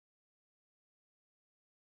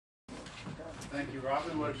Thank you,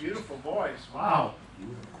 Robin. What a beautiful voice. Wow.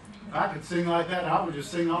 If I could sing like that, I would just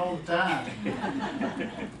sing all the time.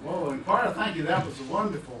 Whoa, and choir, thank you. That was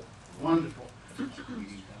wonderful, wonderful. Okay,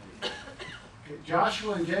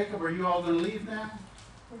 Joshua and Jacob, are you all going to leave now?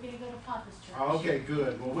 We're going to go to Papa's church. Oh, okay,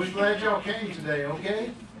 good. Well, we're glad y'all came today,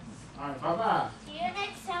 okay? All right, bye-bye. See you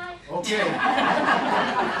next time. Okay.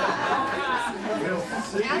 We'll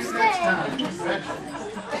see you next time. And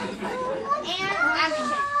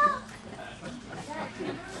after.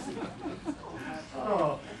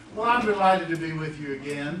 Oh, well, I'm delighted to be with you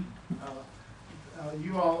again.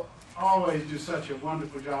 You all always do such a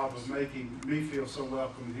wonderful job of making me feel so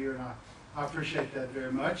welcome here, and I appreciate that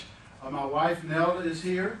very much. My wife, Nell, is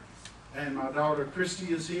here, and my daughter,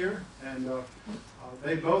 Christy, is here, and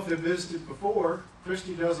they both have visited before.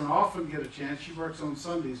 Christy doesn't often get a chance. She works on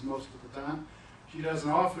Sundays most of the time. She doesn't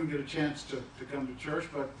often get a chance to come to church,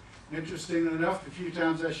 but interestingly enough, the few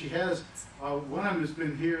times that she has, one of them has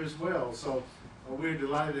been here as well. So we're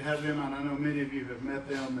delighted to have them, and I know many of you have met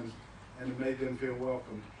them and have made them feel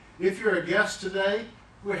welcomed. If you're a guest today,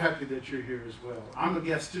 we're happy that you're here as well. I'm a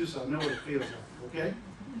guest too, so I know what it feels like, okay?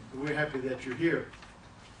 But we're happy that you're here.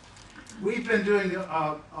 We've been doing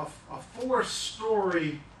a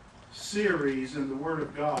 4-story series in the Word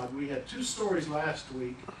of God. We had 2 stories last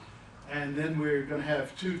week, and then we're going to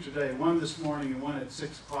have 2 today, one this morning and one at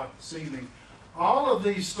 6 o'clock this evening. All of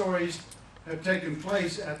these stories have taken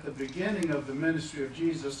place at the beginning of the ministry of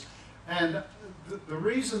Jesus, and the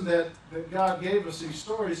reason that God gave us these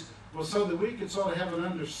stories was so that we could sort of have an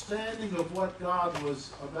understanding of what God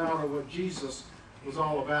was about, or what Jesus was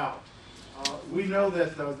all about. We know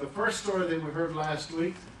that the first story that we heard last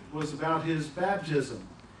week was about his baptism,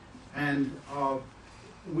 and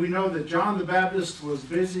we know that John the Baptist was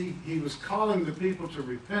busy. He was calling the people to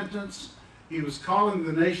repentance. He was calling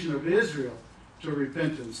the nation of Israel to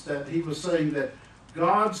repentance, that he was saying that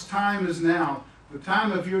God's time is now. The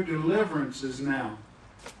time of your deliverance is now.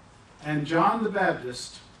 And John the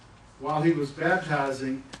Baptist, while he was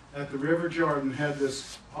baptizing at the River Jordan, had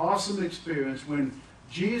this awesome experience when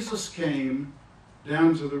Jesus came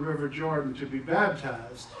down to the River Jordan to be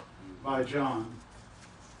baptized by John.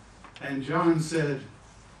 And John said,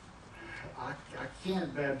 I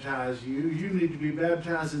can't baptize you. You need to be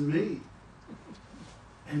baptizing me.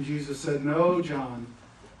 And Jesus said, no, John,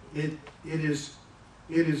 it is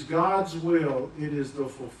God's will. It is the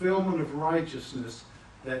fulfillment of righteousness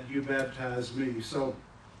that you baptize me. So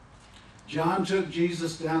John took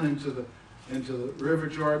Jesus down into the River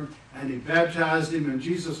Jordan, and he baptized him, and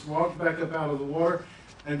Jesus walked back up out of the water.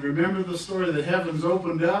 And remember the story, the heavens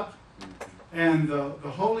opened up, and the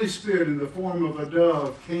Holy Spirit in the form of a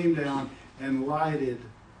dove came down and lighted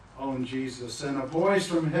on Jesus. And a voice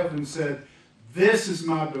from heaven said, this is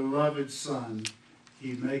my beloved Son.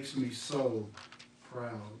 He makes me so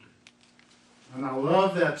proud. And I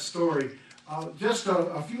love that story. Just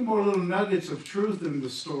a few more little nuggets of truth in the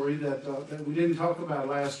story that we didn't talk about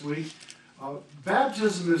last week.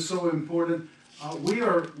 Baptism is so important. We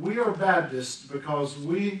are Baptists because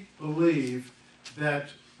we believe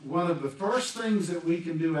that one of the first things that we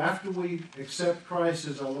can do after we accept Christ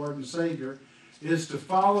as our Lord and Savior is to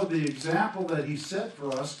follow the example that he set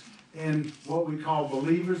for us in what we call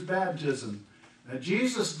believer's baptism. Now,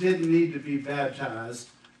 Jesus didn't need to be baptized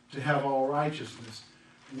to have all righteousness.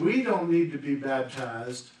 We don't need to be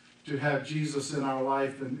baptized to have Jesus in our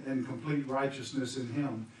life and complete righteousness in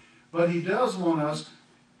him. But he does want us,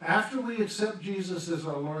 after we accept Jesus as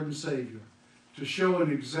our Lord and Savior, to show an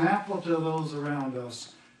example to those around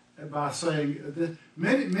us by saying, that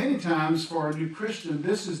many times for a new Christian,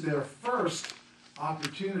 this is their first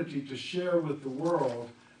opportunity to share with the world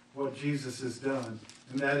what Jesus has done,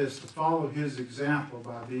 and that is to follow his example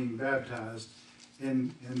by being baptized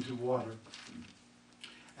into water.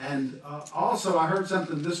 And also, I heard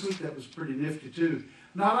something this week that was pretty nifty too.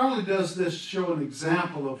 Not only does this show an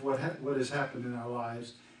example of what has happened in our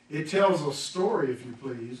lives, it tells a story, if you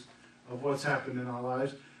please, of what's happened in our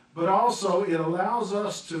lives, but also it allows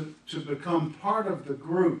us to become part of the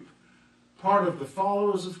group, part of the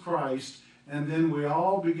followers of Christ, and then we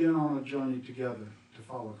all begin on a journey together to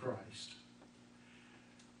follow Christ.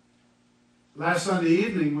 Last Sunday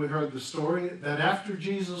evening, we heard the story that after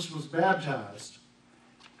Jesus was baptized,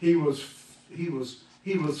 he was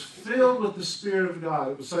filled with the Spirit of God.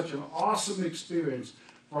 It was such an awesome experience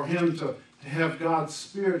for him to have God's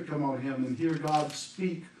Spirit come on him and hear God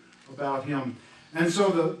speak about him. And so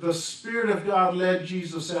the Spirit of God led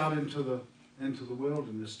Jesus out into the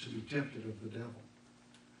wilderness to be tempted of the devil.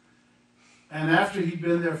 And after he'd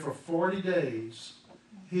been there for 40 days,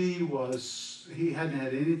 he hadn't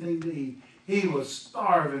had anything to eat. He was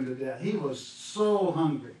starving to death. He was so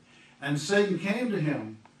hungry. And Satan came to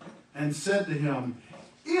him and said to him,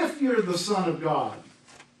 if you're the Son of God,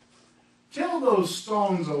 tell those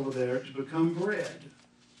stones over there to become bread.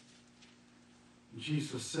 And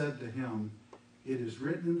Jesus said to him, it is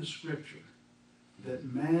written in the Scripture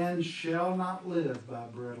that man shall not live by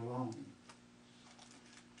bread alone.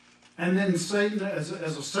 And then Satan, as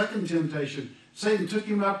a second temptation, Satan took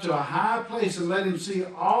him up to a high place and let him see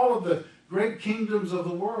all of the great kingdoms of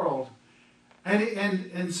the world.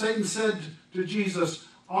 And Satan said to Jesus,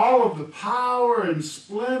 all of the power and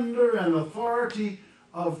splendor and authority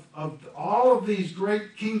of all of these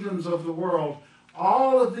great kingdoms of the world,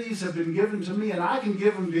 all of these have been given to me, and I can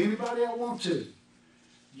give them to anybody I want to.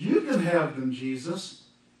 You can have them, Jesus,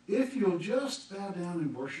 if you'll just bow down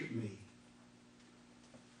and worship me.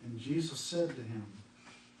 And Jesus said to him,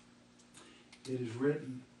 it is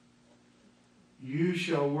written, you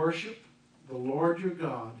shall worship the Lord your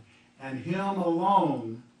God, and him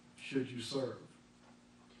alone should you serve.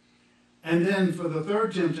 And then for the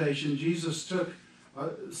third temptation,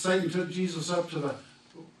 Satan took Jesus up to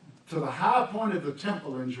the high point of the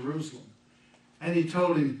temple in Jerusalem. And he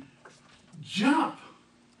told him, jump.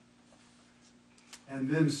 And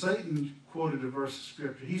then Satan quoted a verse of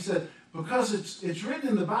Scripture. He said, because it's written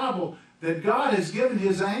in the Bible that God has given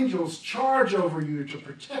his angels charge over you to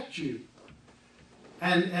protect you.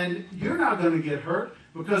 And you're not going to get hurt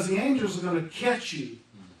because the angels are going to catch you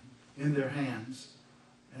in their hands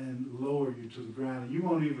and lower you to the ground. And you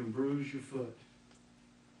won't even bruise your foot.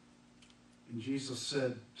 And Jesus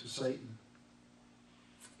said to Satan,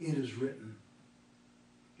 it is written.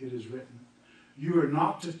 It is written. You are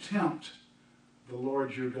not to tempt the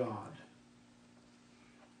Lord your God.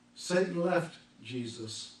 Satan left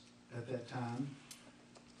Jesus at that time.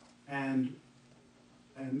 And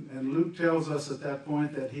Luke tells us at that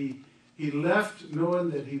point that he left knowing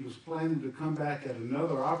that he was planning to come back at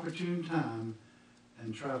another opportune time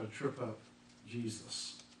and try to trip up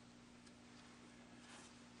Jesus.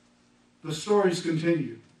 The stories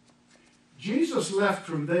continue. Jesus left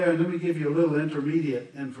from there, and let me give you a little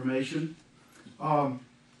intermediate information.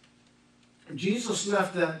 Jesus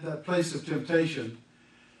left that place of temptation,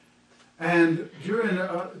 and during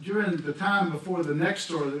the time before the next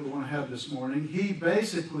story that we want to have this morning, he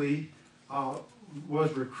basically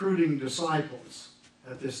was recruiting disciples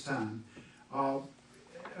at this time. A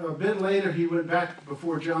bit later, he went back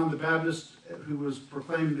before John the Baptist, who was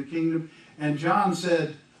proclaiming the kingdom, and John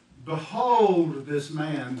said, behold this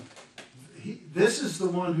man. This is the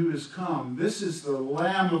one who has come. This is the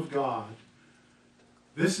Lamb of God.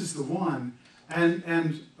 This is the one.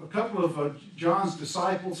 And a couple of John's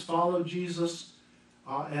disciples followed Jesus.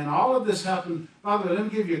 And all of this happened. By the way, let me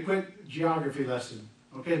give you a quick geography lesson.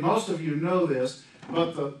 Okay, most of you know this,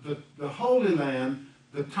 but the Holy Land,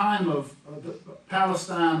 the time of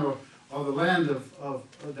Palestine or the land of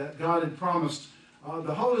that God had promised,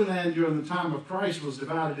 the Holy Land during the time of Christ was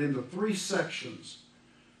divided into 3 sections.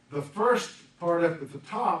 The first part up at the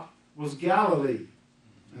top was Galilee.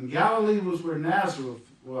 And Galilee was where Nazareth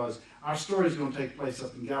was. Our story is going to take place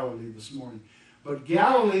up in Galilee this morning. But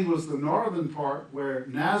Galilee was the northern part where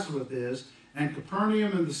Nazareth is, and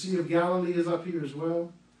Capernaum and the Sea of Galilee is up here as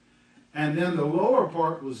well. And then the lower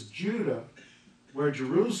part was Judah, where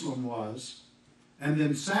Jerusalem was. And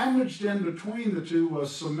then sandwiched in between the two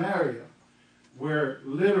was Samaria, where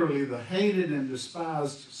literally the hated and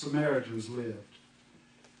despised Samaritans lived.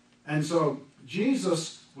 And so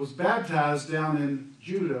Jesus was baptized down in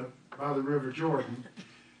Judah by the River Jordan.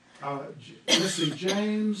 Let's see,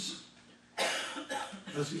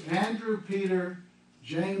 Andrew, Peter,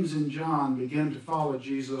 James, and John began to follow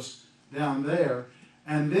Jesus down there.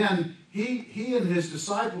 And then he and his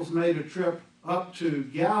disciples made a trip up to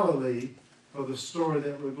Galilee for the story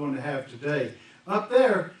that we're going to have today. Up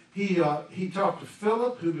there, he talked to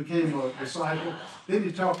Philip, who became a disciple. Then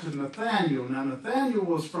he talked to Nathanael. Now, Nathanael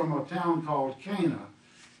was from a town called Cana.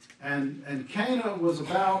 And Cana was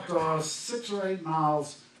about 6 or 8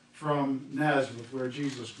 miles from Nazareth, where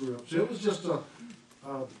Jesus grew up. So it was just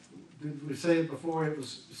did we say it before? It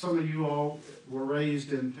was, some of you all were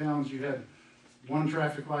raised in towns you had one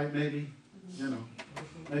traffic light maybe,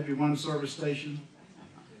 maybe one service station.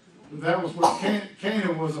 That was what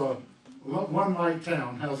Cana was, a one light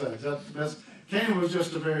town. How's that? Cana was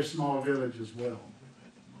just a very small village as well.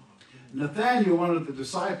 Nathanael, one of the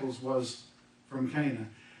disciples, was from Cana.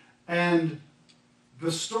 And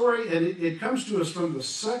the story, and it comes to us from the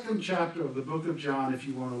 2nd chapter of the book of John, if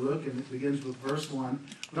you want to look, and it begins with verse 1.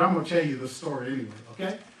 But I'm going to tell you the story anyway,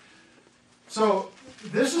 okay? So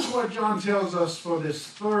this is what John tells us for this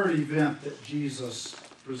third event that Jesus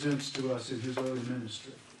presents to us in his early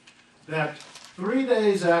ministry. That 3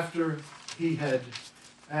 days after he had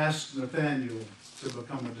asked Nathanael to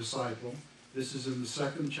become a disciple, this is in the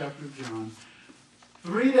 2nd chapter of John,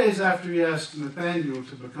 3 days after he asked Nathanael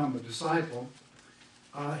to become a disciple,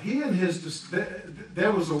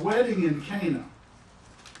 there was a wedding in Cana.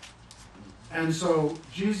 And so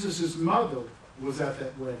Jesus' mother was at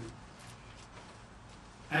that wedding.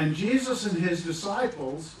 And Jesus and his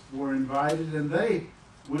disciples were invited, and they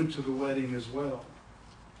went to the wedding as well.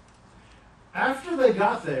 After they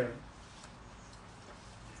got there,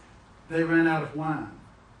 they ran out of wine.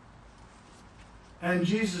 And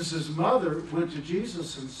Jesus' mother went to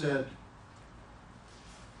Jesus and said,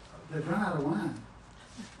 "They've run out of wine."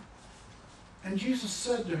 And Jesus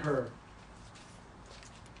said to her,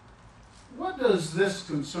 "What does this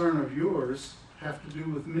concern of yours have to do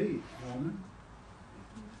with me, woman?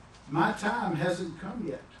 My time hasn't come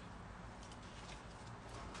yet."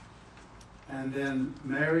 And then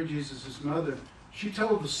Mary, Jesus' mother, she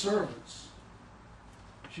told the servants,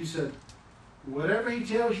 she said, "Whatever he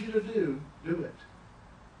tells you to do, do it."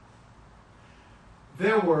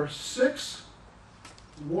 There were 6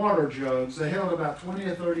 water jugs. They held about 20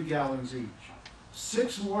 or 30 gallons each.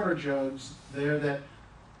 6 water jugs there that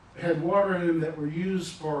had water in them that were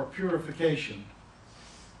used for purification.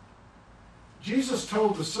 Jesus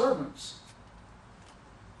told the servants,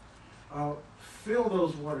 "Fill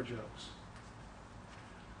those water jugs."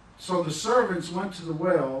 So the servants went to the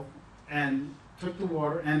well and took the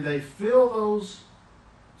water, and they filled those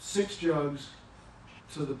 6 jugs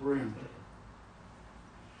to the brim.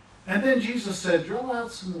 And then Jesus said, "Draw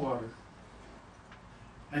out some water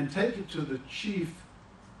and take it to the chief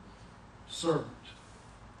servant."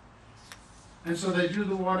 And so they drew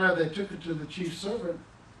the water out, they took it to the chief servant,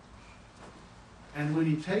 and when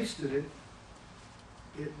he tasted it,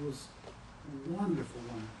 it was wonderful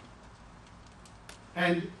wine.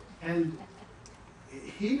 And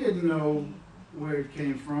he didn't know where it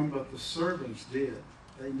came from, but the servants did.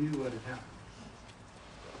 They knew what had happened.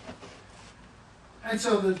 And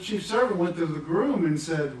so the chief servant went to the groom and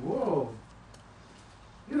said, "Whoa,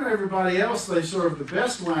 you know, everybody else, they serve the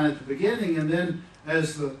best wine at the beginning, and then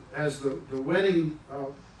as the wedding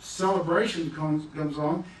celebration comes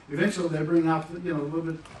on, eventually they bring out a little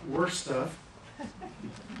bit worse stuff."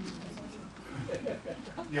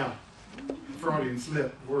 Yeah, Freudian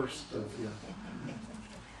slip, worse stuff, yeah.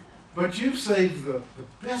 "But you've saved the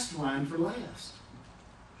best wine for last."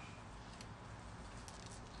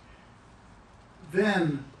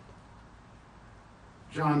 Then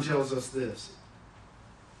John tells us this.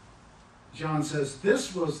 John says,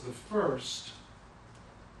 "This was the first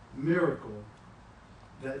miracle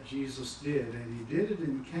that Jesus did, and he did it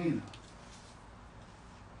in Cana."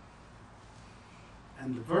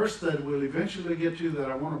 And the verse that we'll eventually get to,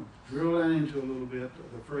 that I want to drill down into a little bit,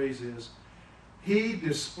 the phrase is, "He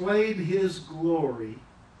displayed his glory,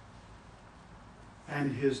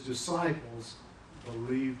 and his disciples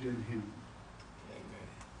believed in him."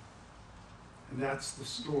 And that's the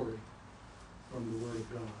story from the Word of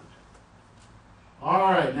God.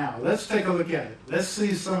 All right, now let's take a look at it. Let's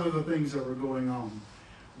see some of the things that were going on.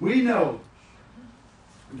 We know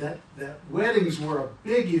that weddings were a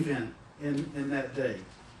big event in that day.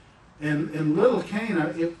 In Little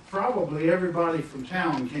Cana, probably everybody from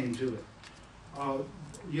town came to it.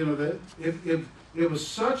 That it was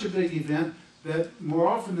such a big event that more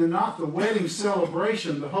often than not, the wedding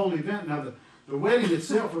celebration, the whole event. Now, the wedding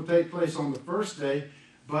itself would take place on the first day,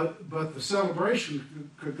 but the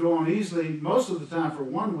celebration could go on easily, most of the time for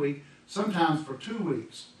 1 week, sometimes for 2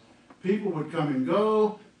 weeks. People would come and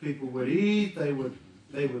go, people would eat, they would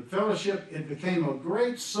fellowship. It became a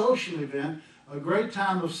great social event, a great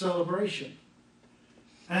time of celebration.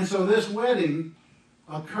 And so this wedding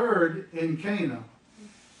occurred in Cana.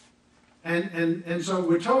 And so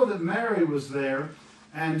we're told that Mary was there,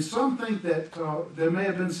 and some think that this may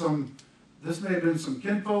have been some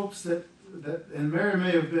kinfolks and Mary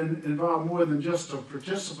may have been involved more than just a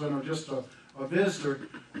participant or just a visitor,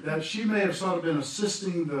 that she may have sort of been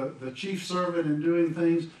assisting the chief servant in doing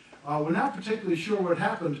things. We're not particularly sure what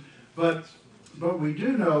happened, but we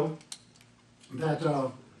do know that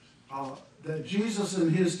that Jesus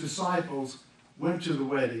and his disciples went to the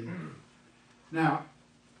wedding. Now,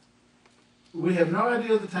 we have no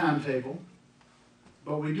idea of the timetable,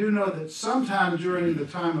 but we do know that sometime during the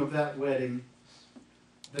time of that wedding,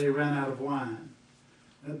 they ran out of wine.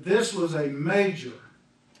 Now, this was a major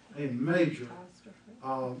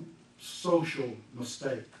social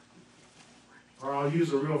mistake. Or I'll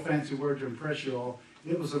use a real fancy word to impress you all.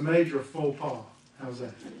 It was a major faux pas. How's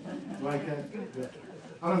that? Like that?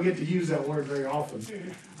 I don't get to use that word very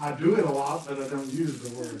often. I do it a lot, but I don't use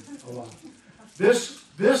the word a lot. This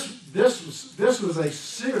was a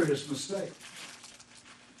serious mistake.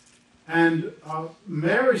 And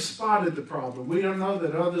Mary spotted the problem. We don't know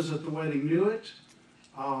that others at the wedding knew it,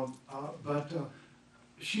 but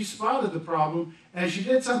she spotted the problem, and she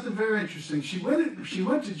did something very interesting. She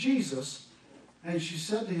went to Jesus, and she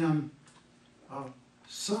said to him,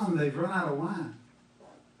 "Son, they've run out of wine."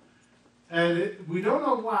 And we don't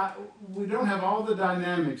know why. We don't have all the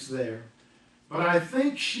dynamics there, but I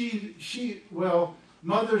think well,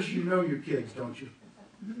 mothers, you know your kids, don't you?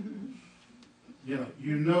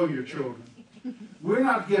 You know your children. We're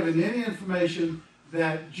not given any information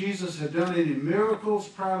that Jesus had done any miracles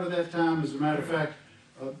prior to that time. As a matter of fact,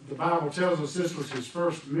 the Bible tells us this was his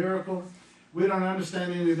first miracle. We don't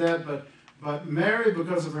understand any of that, but Mary,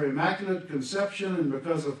 because of her immaculate conception and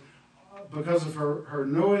because of her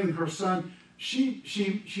knowing her son, she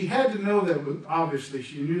had to know that, obviously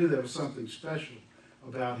she knew there was something special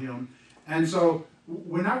about him. And so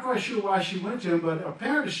we're not quite sure why she went to him, but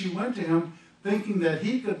apparently she went to him thinking that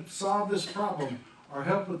he could solve this problem or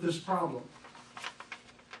help with this problem.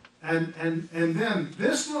 And then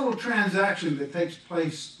this little transaction that takes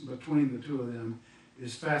place between the two of them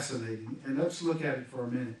is fascinating. And let's look at it for a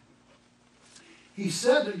minute. He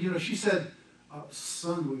said, she said,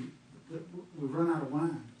 "Son, we've run out of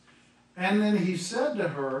wine." And then he said to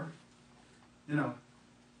her,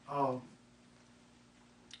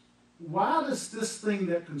 "Why does this thing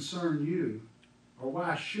that concern you, or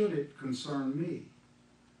why should it concern me?"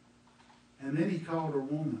 And then he called her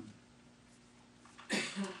woman.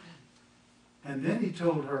 And then he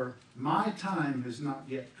told her, "My time has not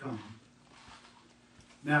yet come."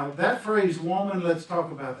 Now, that phrase, woman, let's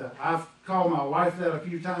talk about that. I've called my wife that a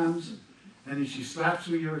few times, and if she slaps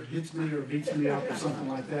me or hits me or beats me up or something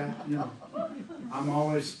like that, I'm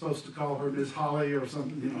always supposed to call her Miss Holley or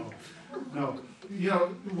something, No.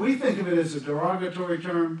 We think of it as a derogatory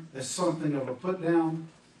term, as something of a put-down.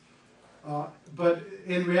 But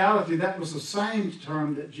in reality, that was the same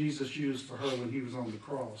term that Jesus used for her when he was on the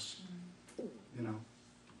cross.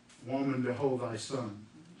 "Woman, behold thy son."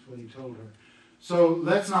 That's what he told her. So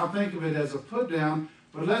let's not think of it as a put-down,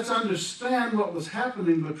 but let's understand what was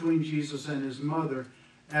happening between Jesus and his mother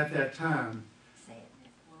at that time.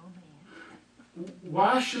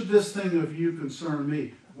 Why should this thing of you concern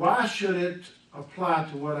me? Why should it apply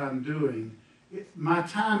to what I'm doing? My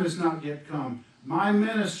time has not yet come. My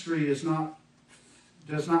ministry does not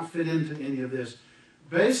fit into any of this.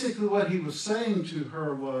 Basically, what he was saying to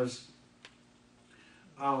her was,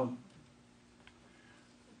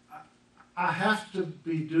 I have to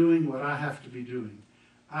be doing what I have to be doing.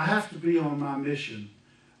 I have to be on my mission.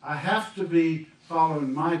 I have to be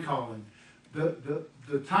following my calling.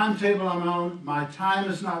 The timetable I'm on, my time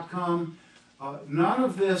has not come. None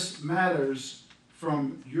of this matters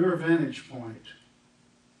from your vantage point,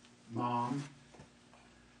 Mom.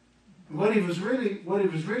 What he was really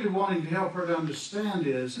wanting to help her to understand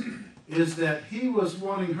is that he was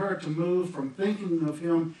wanting her to move from thinking of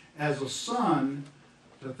him as a son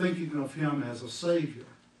to thinking of him as a Savior.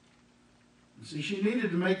 And see, she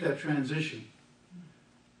needed to make that transition.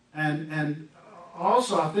 And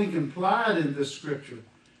also, I think implied in this scripture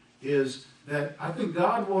is that I think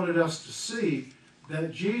God wanted us to see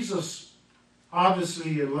that Jesus,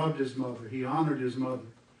 obviously he loved his mother. He honored his mother.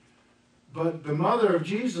 But the mother of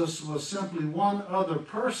Jesus was simply one other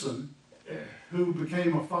person who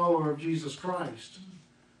became a follower of Jesus Christ.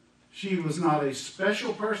 She was not a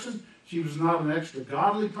special person. She was not an extra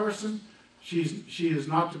godly person. She is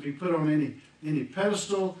not to be put on any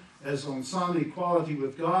pedestal as on some equality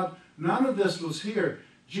with God. None of this was here.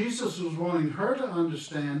 Jesus was wanting her to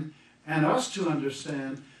understand and us to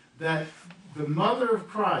understand that the mother of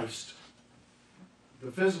Christ,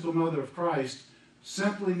 the physical mother of Christ,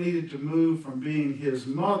 simply needed to move from being his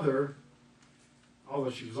mother,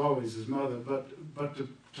 although she was always his mother, but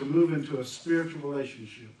to move into a spiritual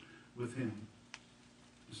relationship with him.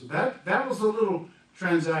 So that was a little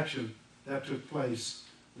transaction that took place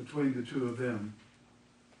between the two of them.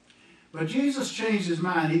 But Jesus changed his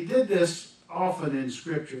mind. He did this often in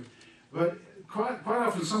Scripture. But quite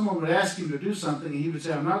often someone would ask him to do something, and he would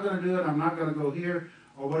say, "I'm not going to do it, I'm not going to go here,"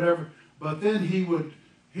 or whatever. But then he would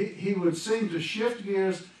seem to shift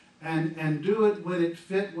gears and do it when it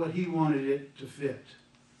fit what he wanted it to fit.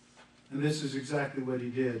 And this is exactly what he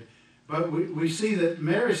did. But we see that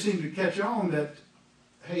Mary seemed to catch on that,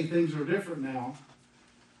 hey, things are different now.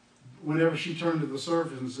 Whenever she turned to the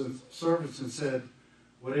servants and said,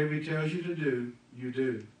 "Whatever he tells you to do, you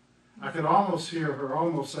do." I could almost hear her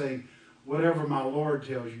almost saying, "Whatever my Lord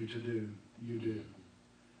tells you to do, you do."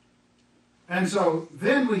 And so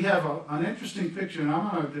then we have an interesting picture, and I'm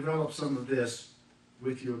going to develop some of this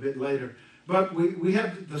with you a bit later. But we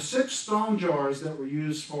have the 6 stone jars that were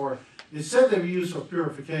used for, it said they were used for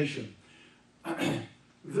purification.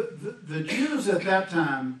 The Jews at that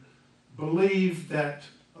time believed that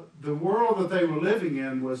the world that they were living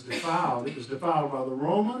in was defiled. It was defiled by the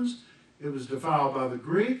Romans, it was defiled by the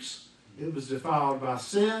Greeks, it was defiled by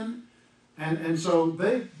sin. And so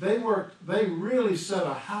they really set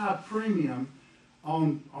a high premium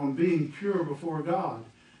on being pure before God.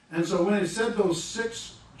 And so when it said those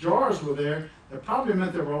 6 jars were there, it probably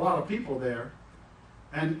meant there were a lot of people there.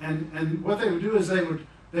 And what they would do is they would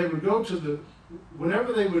go to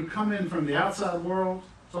whenever they would come in from the outside world,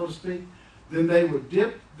 so to speak, then they would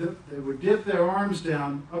dip their arms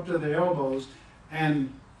down up to their elbows,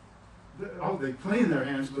 and they clean their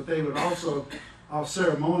hands, but they would also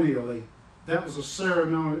ceremonially, that was a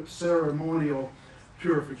ceremonial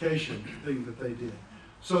purification thing that they did.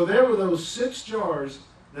 So there were those 6 jars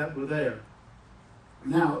that were there.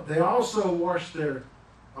 Now, they also washed their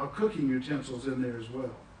cooking utensils in there as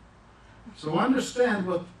well. So understand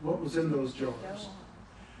what was in those jars.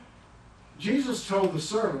 Jesus told the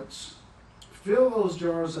servants, fill those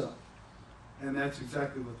jars up. And that's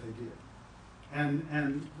exactly what they did.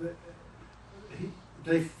 And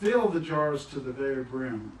they filled the jars to the very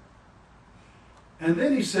brim. And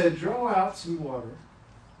then he said, draw some water,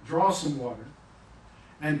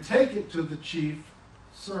 and take it to the chief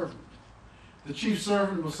servant. The chief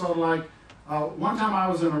servant was sort of like, one time I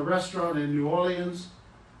was in a restaurant in New Orleans,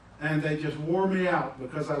 and they just wore me out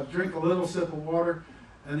because I'd drink a little sip of water,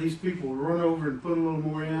 and these people would run over and put a little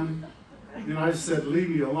more in. You know, I just said, leave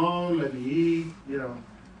me alone, let me eat, you know.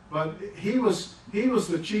 But he was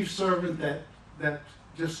the chief servant that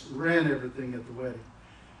just ran everything at the wedding.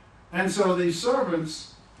 And so these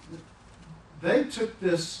servants, they took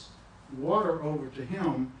this water over to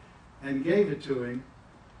him and gave it to him.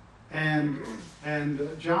 And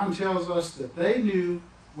John tells us that they knew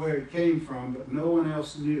where it came from, but no one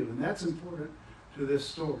else knew. And that's important to this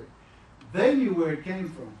story. They knew where it came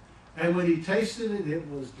from. And when he tasted it, it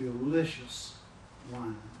was delicious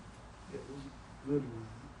wine. It was good wine.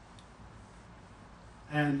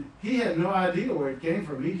 And he had no idea where it came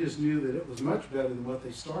from. He just knew that it was much better than what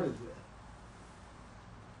they started with.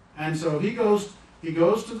 And so he goes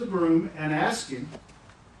to the groom and asks him,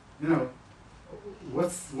 you know,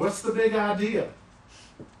 what's the big idea?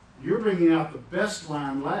 You're bringing out the best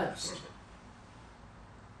wine last.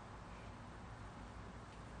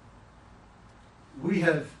 We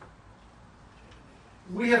have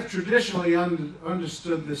traditionally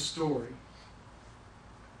understood this story,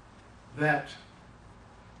 that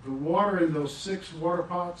the water in those 6 water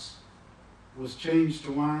pots was changed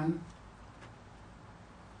to wine,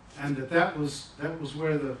 and that was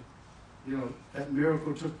where that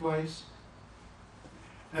miracle took place.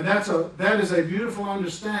 And that is a beautiful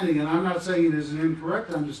understanding, and I'm not saying it is an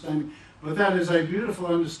incorrect understanding, but that is a beautiful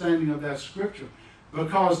understanding of that scripture,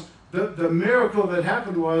 because the miracle that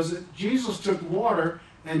happened was that Jesus took water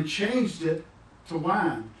and changed it to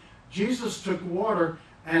wine. Jesus took water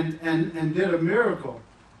and did a miracle.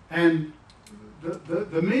 And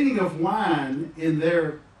the meaning of wine in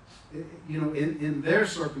their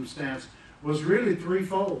circumstance was really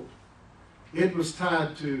threefold. It was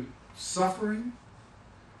tied to suffering,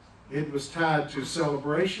 it was tied to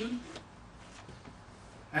celebration,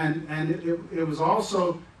 and it was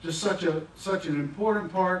also just such an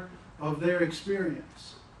important part of their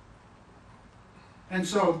experience. And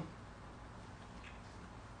so,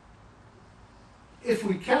 if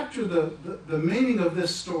we capture the meaning of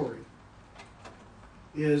this story,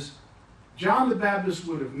 is John the Baptist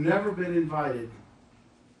would have never been invited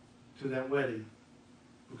to that wedding,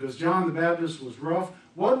 because John the Baptist was rough.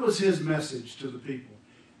 What was his message to the people?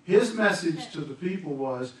 His message to the people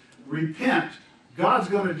was, repent. God's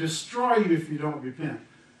going to destroy you if you don't repent.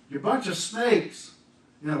 You're a bunch of snakes,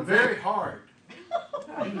 very hard.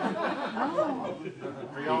 Are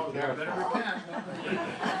y'all there? Better repent.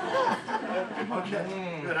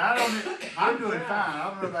 Okay, good. I'm doing fine. I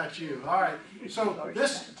don't know about you. All right. So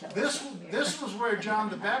this was where John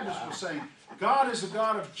the Baptist was saying, God is a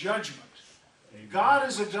God of judgment. God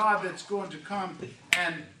is a God that's going to come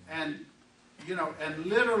and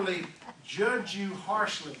literally judge you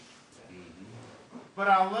harshly. But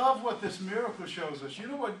I love what this miracle shows us. You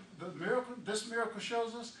know what this miracle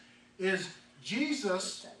shows us? Is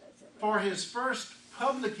Jesus, for his first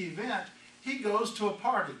public event, he goes to a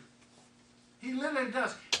party. He literally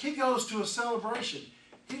does. He goes to a celebration.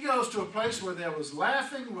 He goes to a place where there was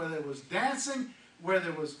laughing, where there was dancing, where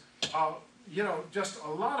there was, just a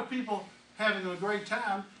lot of people having a great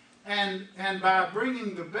time. And by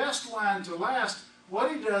bringing the best wine to last,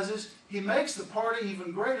 what he does is he makes the party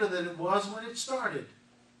even greater than it was when it started.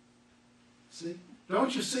 See?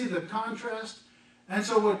 Don't you see the contrast? And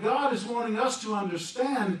so what God is wanting us to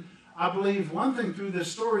understand, I believe, one thing through this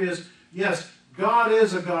story is, yes, God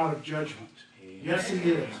is a God of judgment. Yes,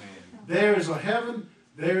 he is. There is a heaven,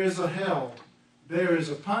 there is a hell. There is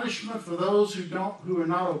a punishment for those who are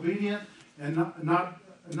not obedient and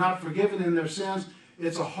not forgiven in their sins.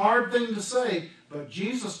 It's a hard thing to say, but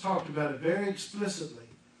Jesus talked about it very explicitly.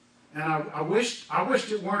 And I wished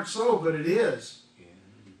it weren't so, but it is.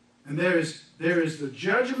 And there is the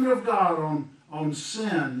judgment of God on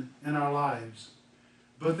sin in our lives.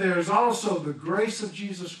 But there is also the grace of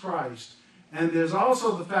Jesus Christ. And there's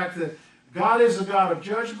also the fact that God is a God of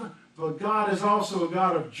judgment, but God is also a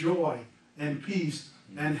God of joy and peace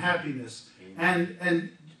and happiness. And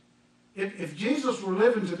if Jesus were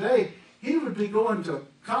living today, he would be going to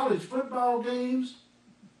college football games,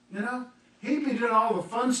 you know. He'd be doing all the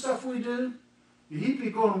fun stuff we do. He'd be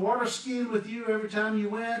going water skiing with you every time you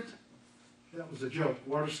went. That was a joke,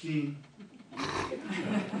 water skiing.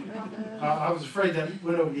 I was afraid that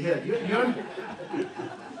went over your head.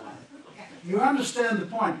 You understand the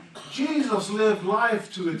point. Jesus lived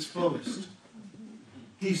life to its fullest.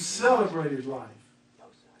 He celebrated life.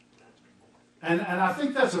 And I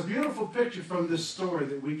think that's a beautiful picture from this story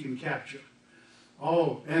that we can capture.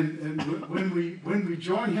 Oh, and when we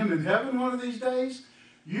join him in heaven one of these days,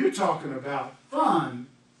 you're talking about fun.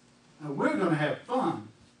 Now, we're going to have fun.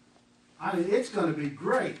 I mean, it's going to be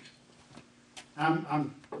great.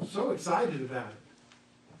 I'm so excited about it.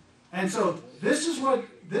 And so this is what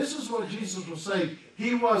Jesus was saying.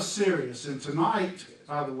 He was serious. And tonight,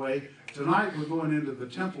 by the way, tonight we're going into the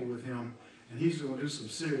temple with him, and he's going to do some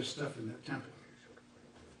serious stuff in that temple.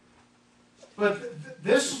 But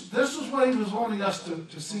this is what he was wanting us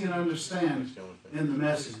to see and understand in the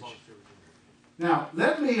message. Now,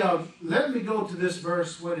 let me go to this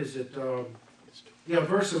verse. What is it?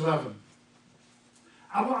 Verse 11.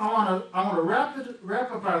 I want to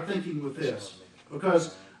wrap up our thinking with this,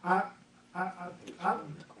 because I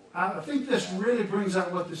think this really brings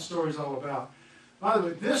out what this story is all about. By the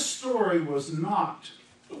way, this story was not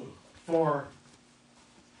for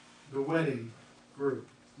the wedding group.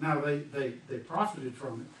 Now, they profited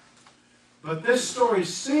from it. But this story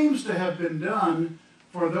seems to have been done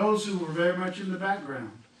for those who were very much in the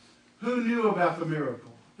background. Who knew about the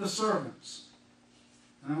miracle? The servants.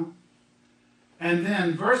 You know? And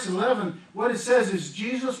then verse 11, what it says is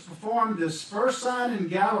Jesus performed this first sign in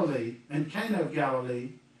Galilee, in Cana of Galilee,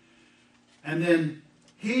 and then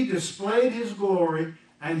he displayed his glory,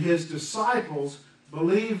 and his disciples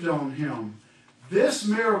believed on him. This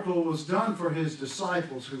miracle was done for his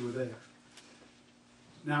disciples who were there.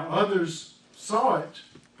 Now others saw it,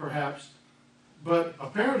 perhaps, but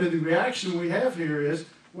apparently the reaction we have here is,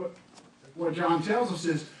 what John tells us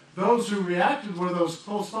is, those who reacted were those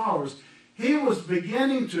close followers. He was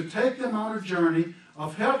beginning to take them on a journey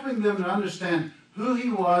of helping them to understand who he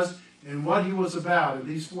was and what he was about. And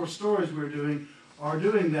these 4 stories we're doing are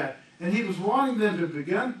doing that. And he was wanting them to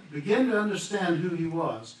begin to understand who he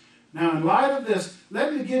was. Now, in light of this,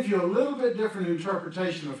 let me give you a little bit different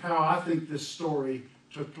interpretation of how I think this story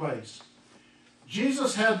took place.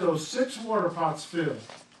 Jesus had those 6 water pots filled.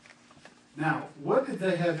 Now, what did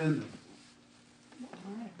they have in them?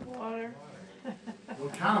 Water.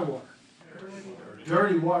 What kind of water?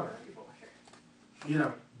 Dirty water. You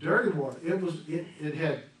know, dirty water. It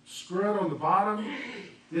had scrub on the bottom,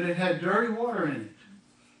 and it had dirty water in it.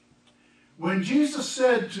 When Jesus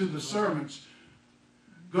said to the servants,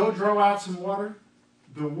 go draw out some water,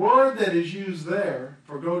 the word that is used there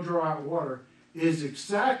for go draw out water is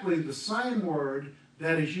exactly the same word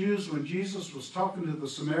that is used when Jesus was talking to the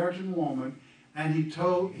Samaritan woman, and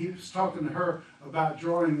he was talking to her about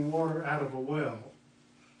drawing water out of a well.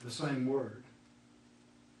 The same word.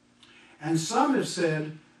 And some have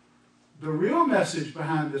said the real message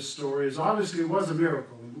behind this story is obviously it was a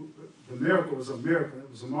miracle. The miracle was a miracle. It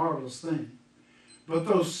was a marvelous thing. But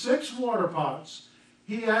those 6 water pots,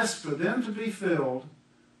 he asked for them to be filled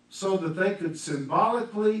so that they could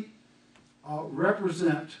symbolically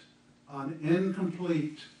represent an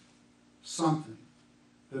incomplete something.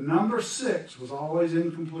 The number 6 was always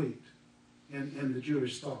incomplete in the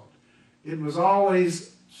Jewish thought. It was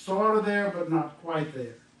always sort of there, but not quite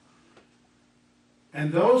there.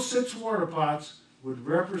 And those 6 water pots would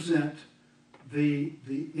represent the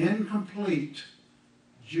incomplete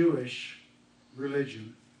Jewish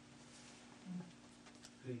religion.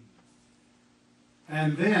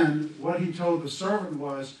 And then what he told the servant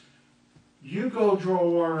was, you go draw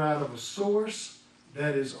water out of a source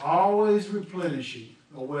that is always replenishing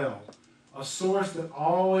a well, a source that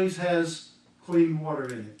always has clean water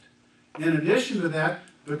in it. In addition to that,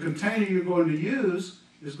 the container you're going to use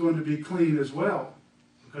is going to be clean as well,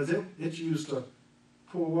 because it's used to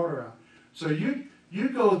pour water out. So you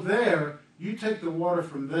go there, you take the water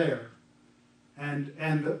from there, and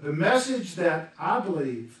the message that I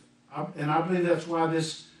believe, and I believe that's why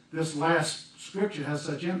this last scripture has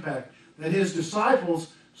such impact, that his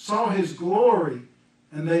disciples saw his glory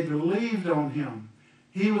and they believed on him.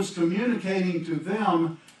 He was communicating to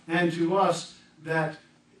them and to us that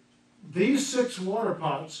these 6 water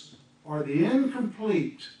pots are the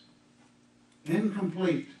incomplete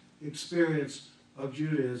experience of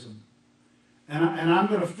Judaism. And I'm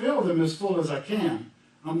going to fill them as full as I can.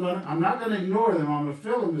 I'm not going to ignore them. I'm going to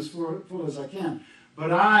fill them as full as I can.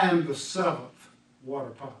 But I am the 7th water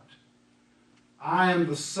pot. I am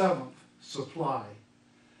the 7th supply.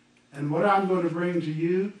 And what I'm going to bring to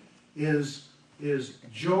you is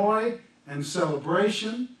joy and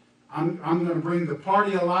celebration. I'm going to bring the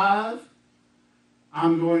party alive.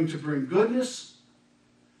 I'm going to bring goodness.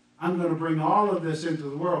 I'm going to bring all of this into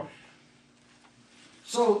the world.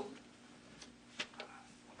 So,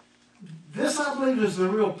 this, I believe, is the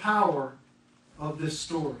real power of this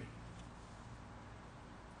story.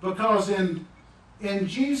 Because in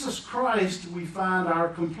Jesus Christ, we find our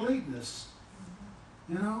completeness.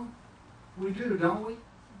 You know? We do, don't we?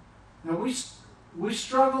 Now, we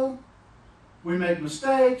struggle. We make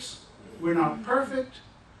mistakes. We're not perfect.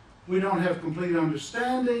 We don't have complete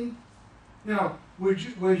understanding. You know,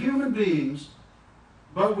 we're human beings.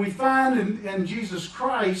 But we find in Jesus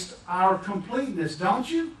Christ our completeness, don't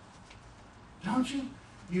you? Don't you?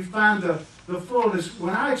 You find the fullness.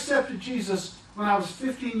 When I accepted Jesus when I was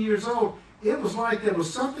 15 years old, it was like there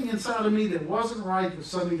was something inside of me that wasn't right that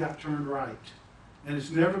suddenly got turned right. And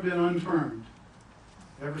it's never been unturned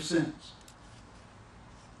ever since.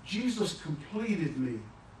 Jesus completed me.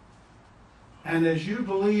 And as you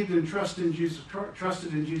believed and trusted in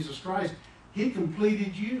Jesus Christ, he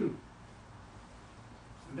completed you.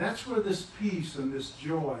 And that's where this peace and this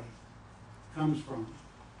joy comes from.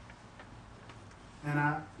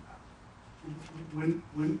 And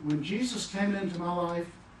when Jesus came into my life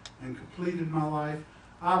and completed my life,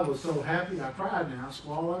 I was so happy. I cried now. I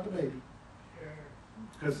swallowed like a baby.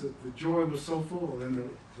 Because the joy was so full, and the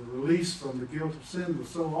release from the guilt of sin was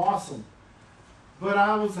so awesome. But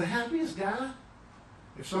I was the happiest guy.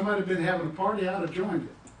 If somebody had been having a party, I'd have joined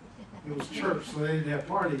it. It was church, so they didn't have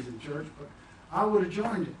parties in church, but I would have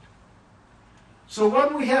joined it. So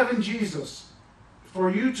what we have in Jesus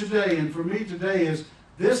for you today and for me today is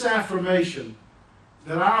this affirmation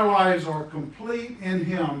that our lives are complete in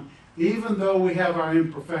him, even though we have our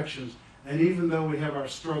imperfections and even though we have our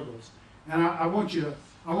struggles. And I want you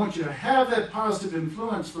to have that positive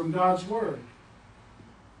influence from God's Word.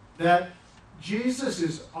 That Jesus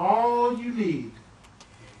is all you need.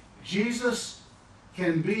 Jesus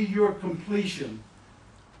can be your completion.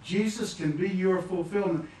 Jesus can be your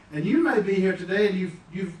fulfillment. And you may be here today and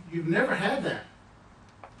you've never had that.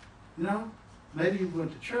 You know, maybe you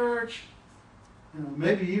went to church. You know,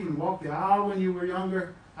 maybe you even walked the aisle when you were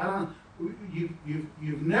younger. I don't know.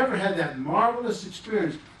 You've never had that marvelous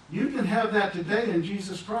experience. You can have that today in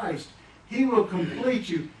Jesus Christ. He will complete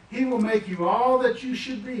you. He will make you all that you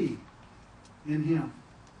should be in him.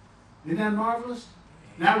 Isn't that marvelous?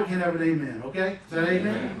 Now we can have an amen, okay? Is that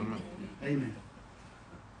amen? Amen. Amen.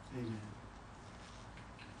 Amen.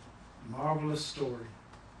 Marvelous story.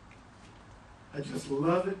 I just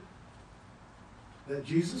love it that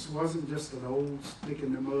Jesus wasn't just an old stick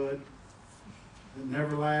in the mud that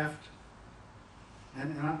never laughed.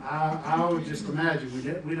 And I would just imagine,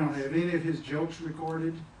 we don't have any of his jokes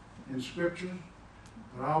recorded in Scripture,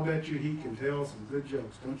 but I'll bet you he can tell some good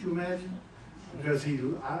jokes. Don't you imagine? Because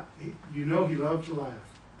you know he loved to laugh.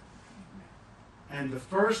 And the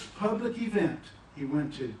first public event he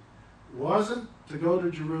went to wasn't to go to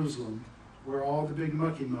Jerusalem where all the big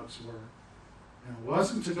mucky mucks were. And it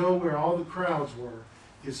wasn't to go where all the crowds were.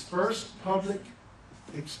 His first public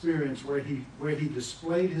experience where he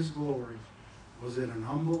displayed his glory was in an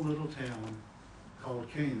humble little town called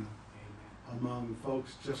Cana, among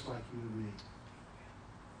folks just like you and me.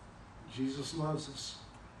 Jesus loves us.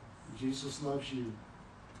 Jesus loves you.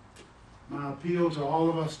 My appeal to all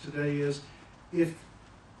of us today is, if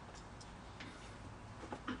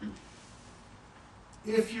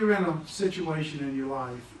you're in a situation in your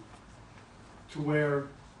life to where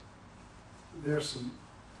there's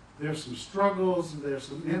some struggles, there's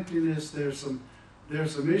some emptiness, there's some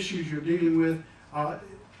issues you're dealing with,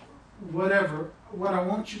 whatever, what I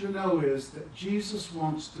want you to know is that Jesus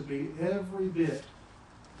wants to be every bit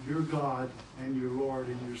your God and your Lord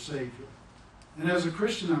and your Savior. And as a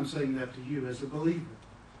Christian, I'm saying that to you as a believer.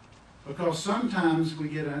 Because sometimes we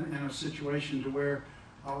get in a situation to where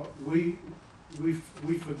we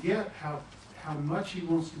forget how much He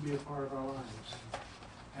wants to be a part of our lives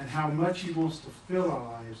and how much He wants to fill our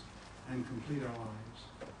lives and complete our lives.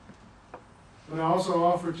 But I also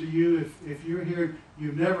offer to you, if you're here,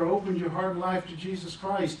 you've never opened your heart and life to Jesus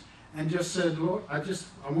Christ and just said, Lord, I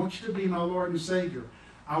want you to be my Lord and Savior.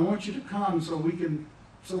 I want you to come so we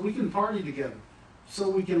can party together, so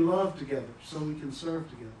we can love together, so we can serve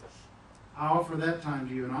together. I offer that time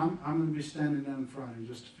to you, and I'm going to be standing down in front in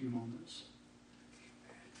just a few moments.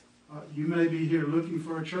 You may be here looking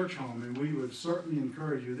for a church home, and we would certainly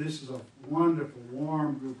encourage you. This is a wonderful,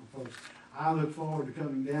 warm group of folks. I look forward to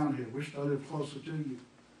coming down here. Wish I lived closer to you.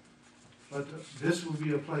 But this will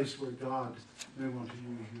be a place where God may want to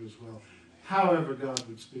use you as well. However God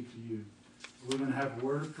would speak to you. We're going to have a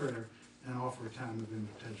word of prayer and offer a time of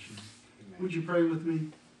invitation. Amen. Would you pray with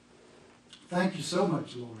me? Thank you so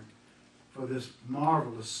much, Lord, for this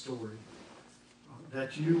marvelous story.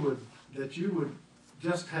 That you would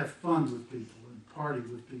just have fun with people and party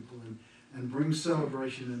with people and bring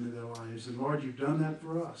celebration into their lives. And Lord, you've done that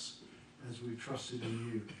for us as we trusted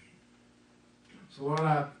in you. So Lord,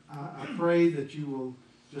 I pray that you will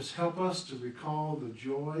just help us to recall the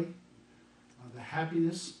joy, the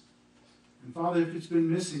happiness. And Father, if it's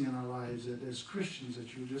been missing in our lives, that as Christians,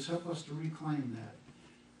 that you will just help us to reclaim that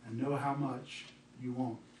and know how much you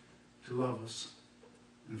want to love us.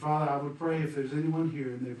 And Father, I would pray if there's anyone here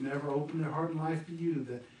and they've never opened their heart and life to you,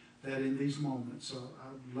 that in these moments,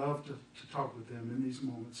 I'd love to talk with them in these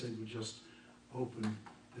moments, they would just open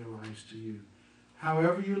their lives to you.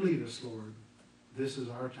 However you lead us, Lord, this is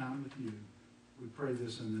our time with you. We pray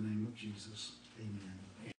this in the name of Jesus. Amen.